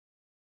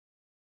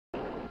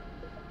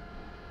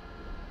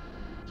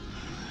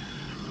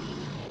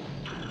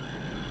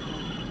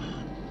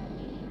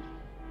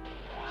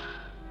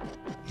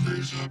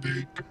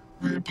Laserbeak,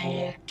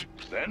 report.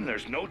 Then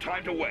there's no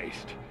time to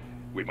waste.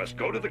 We must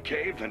go to the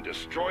cave and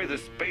destroy the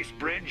space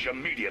bridge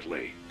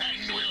immediately.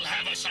 And we'll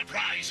have a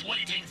surprise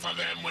waiting for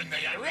them when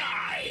they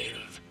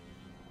arrive.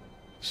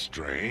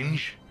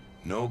 Strange.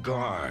 No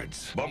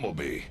guards.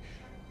 Bumblebee,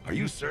 are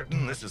you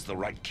certain this is the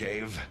right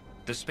cave?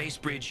 The space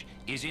bridge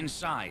is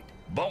inside.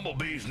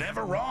 Bumblebee's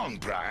never wrong,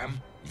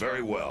 Prime.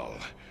 Very well.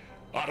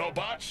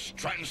 Autobots,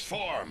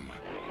 transform.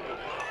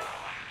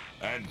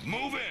 And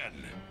move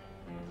in.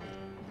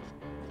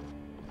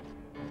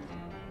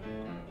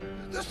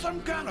 This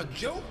some kind of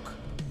joke?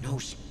 No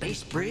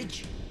space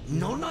bridge?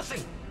 No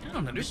nothing. I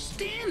don't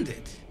understand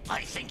it.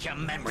 I think your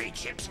memory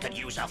chips could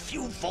use a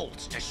few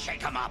volts to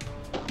shake them up.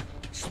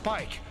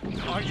 Spike,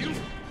 are you...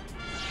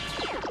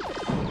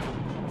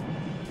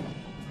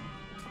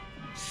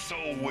 So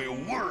we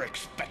were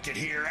expected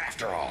here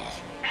after all.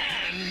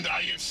 And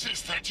I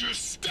insist that you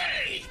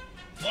stay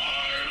forever!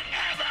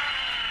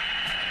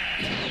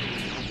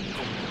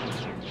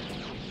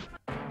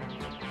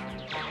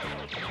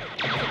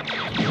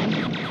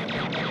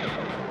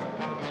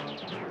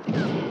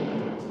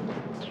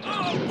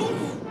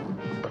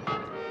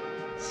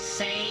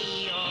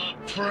 Say your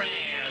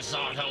prayers,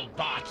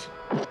 Autobot.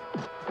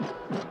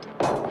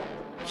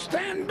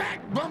 Stand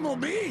back,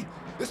 Bumblebee!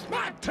 It's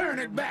my turn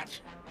at bat!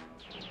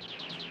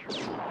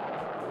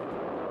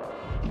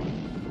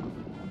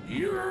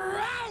 You're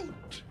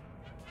out!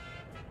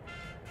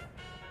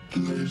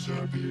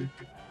 Laserbeak,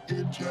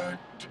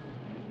 eject.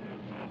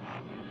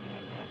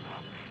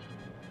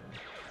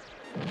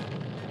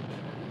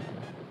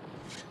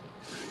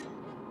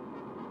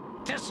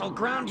 This'll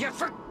ground you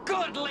for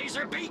good,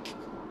 Laserbeak!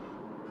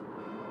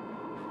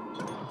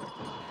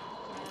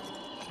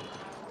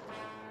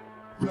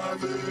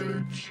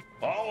 Ravage.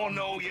 Oh,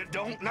 no, you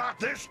don't. Not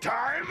this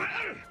time.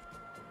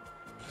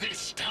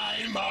 This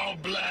time I'll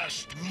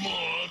blast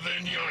more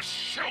than your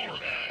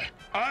shoulder.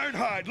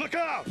 Ironhide, look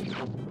out!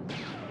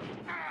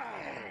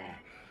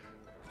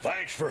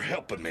 Thanks for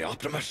helping me,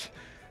 Optimus.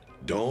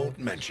 Don't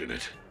mention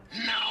it.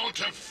 Now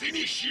to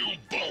finish you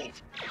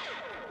both.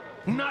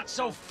 Not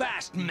so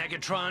fast,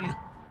 Megatron.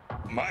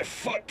 My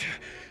foot,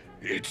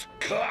 it's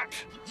cut.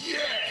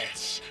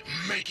 Yes,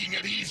 making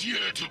it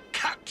easier to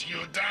cut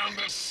you down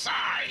to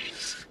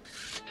size.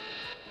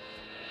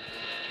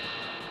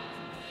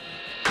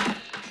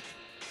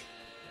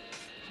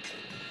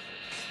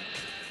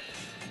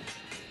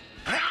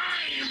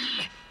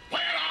 Prime,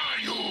 where are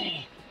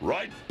you?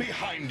 Right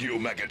behind you,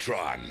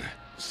 Megatron.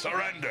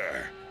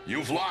 Surrender.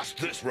 You've lost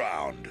this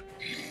round.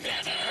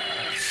 Never.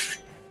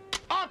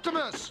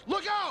 Optimus,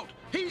 look out!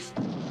 He's...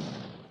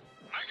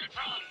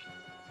 Megatron,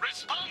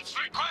 response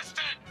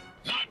requested.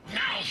 Not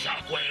now,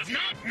 Shockwave,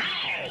 not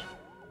now.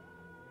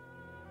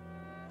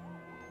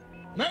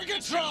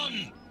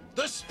 Megatron!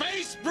 The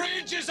space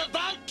bridge is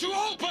about to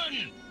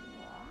open!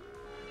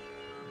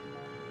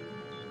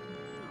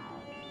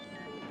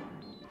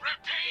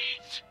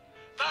 Repeat!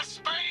 The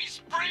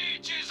space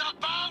bridge is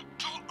about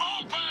to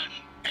open!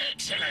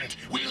 Excellent!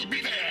 We'll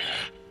be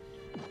there!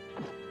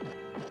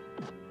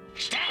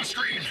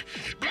 Starscream!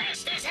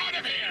 Blast us out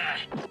of here!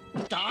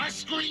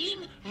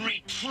 Starscream?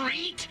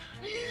 Retreat?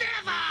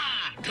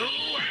 Never! Do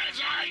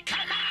as I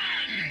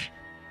command!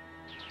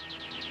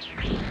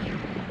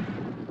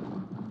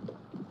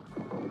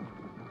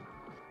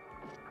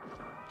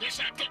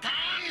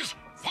 Decepticons,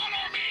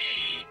 follow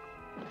me!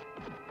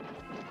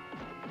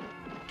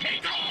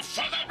 Take off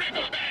for the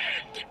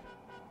riverbed!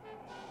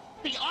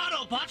 The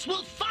Autobots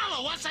will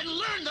follow us and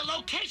learn the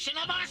location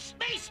of our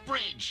space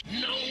bridge!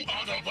 No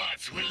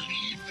Autobots will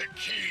leave the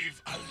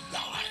cave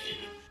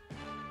alive!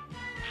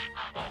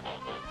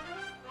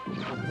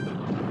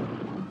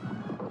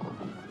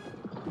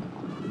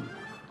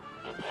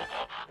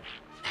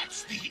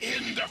 That's the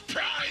end of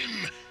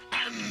Prime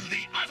and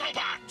the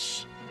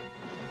Autobots!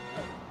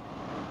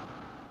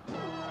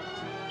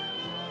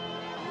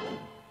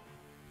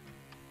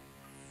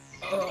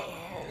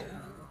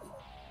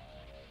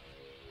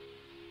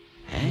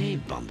 Hey,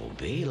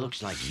 Bumblebee,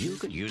 looks like you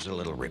could use a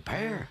little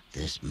repair.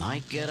 This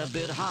might get a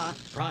bit hot.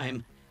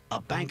 Prime, a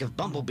bank of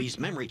Bumblebee's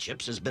memory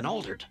chips has been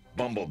altered.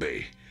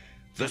 Bumblebee,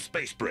 the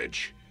space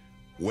bridge.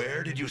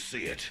 Where did you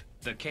see it?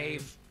 The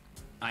cave.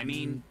 I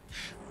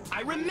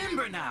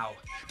remember now.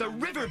 The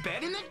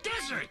riverbed in the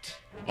desert.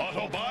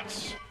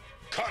 Autobots,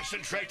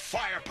 concentrate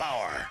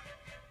firepower.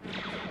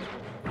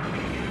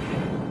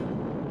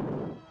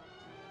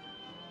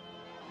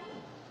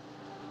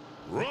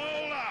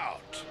 Roll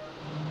out!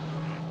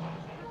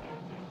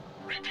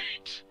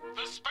 Repeat,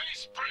 the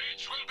space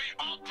bridge will be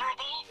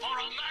operable for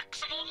a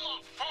maximum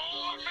of 4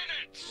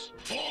 minutes.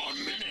 4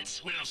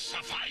 minutes will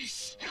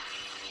suffice.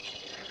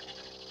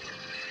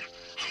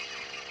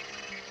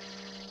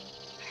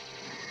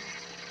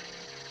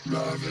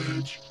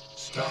 Ravage,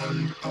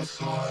 stand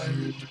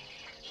aside.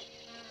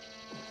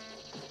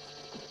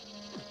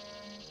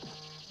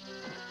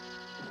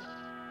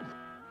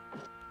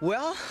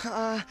 Well,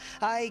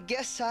 I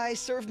guess I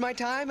served my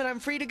time and I'm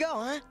free to go,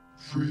 huh?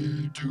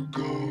 Free to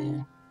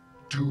go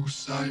to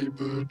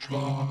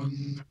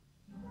Cybertron.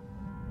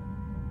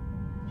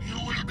 You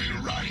will will be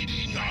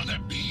riding on a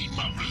beam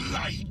of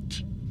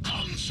light.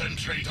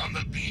 Concentrate on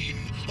the beam,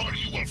 or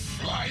you will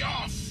fly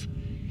off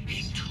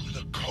into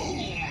the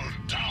cold,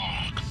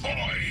 dark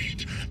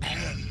void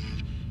and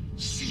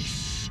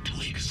cease to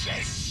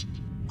exist.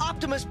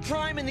 Optimus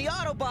Prime and the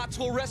Autobots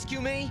will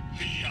rescue me.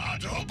 The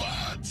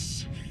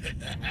Autobots?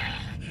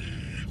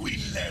 We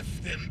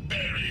left them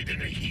buried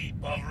in a heap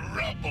of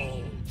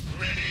rubble.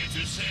 Ready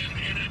to send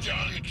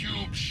Energon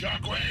Cube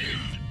Shockwave?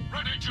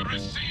 Ready to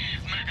receive,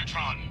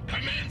 Megatron.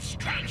 Commence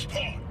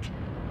transport.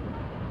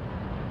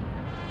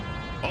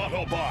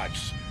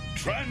 Autobots,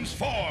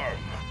 transform!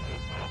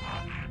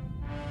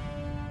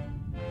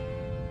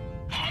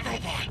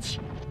 Autobots,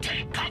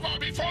 take cover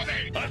before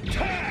they...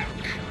 Attack!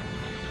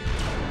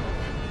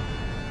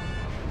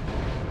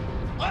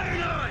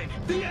 Iron-Eye,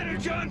 the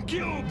Energon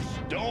Cubes!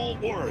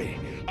 Don't worry,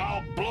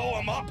 I'll blow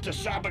them up to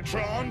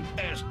Cybertron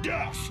as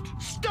dust.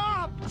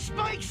 Stop!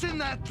 Spike's in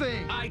that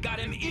thing! I got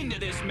him into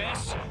this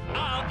mess.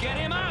 I'll get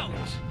him out.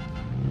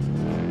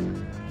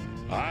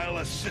 I'll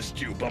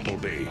assist you,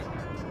 Bumblebee.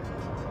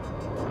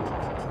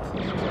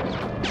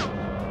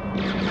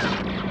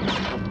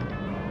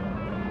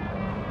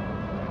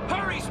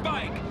 Hurry,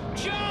 Spike!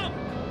 Jump!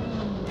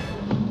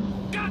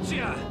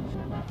 Gotcha!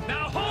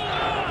 Now hold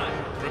on!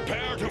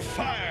 Prepare to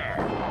fire!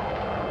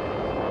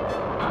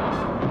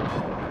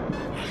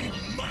 I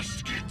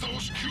must get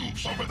those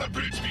cubes over the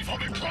bridge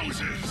before it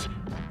closes!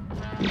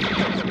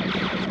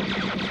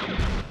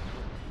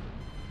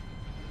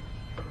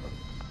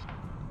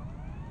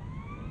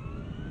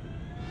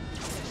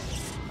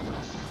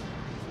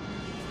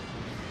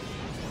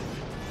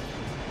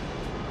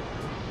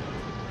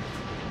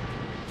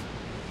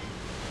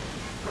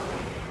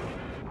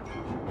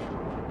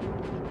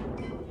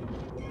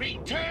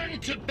 Return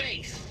to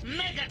base.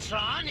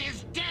 Megatron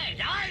is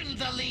dead. I'm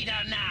the leader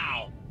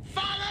now.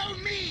 Follow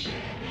me.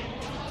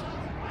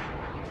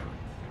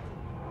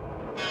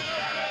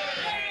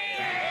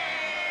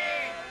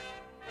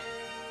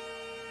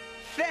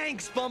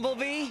 Thanks,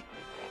 Bumblebee.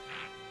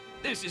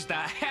 This is the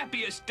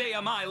happiest day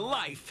of my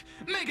life.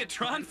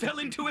 Megatron fell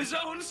into his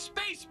own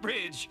space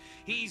bridge.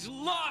 He's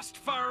lost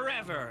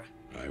forever.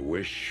 I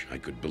wish I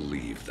could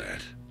believe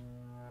that.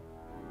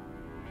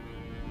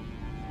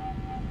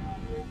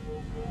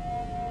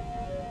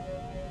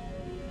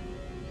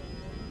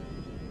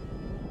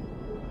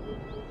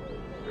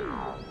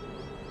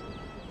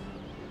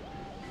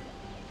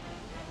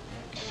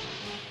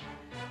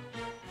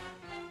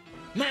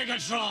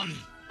 Megatron!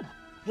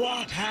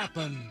 What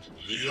happened?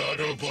 The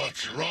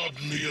Autobots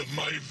robbed me of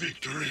my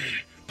victory,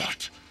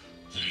 but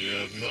they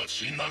have not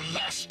seen the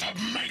last of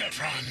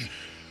Megatron.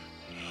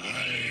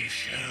 I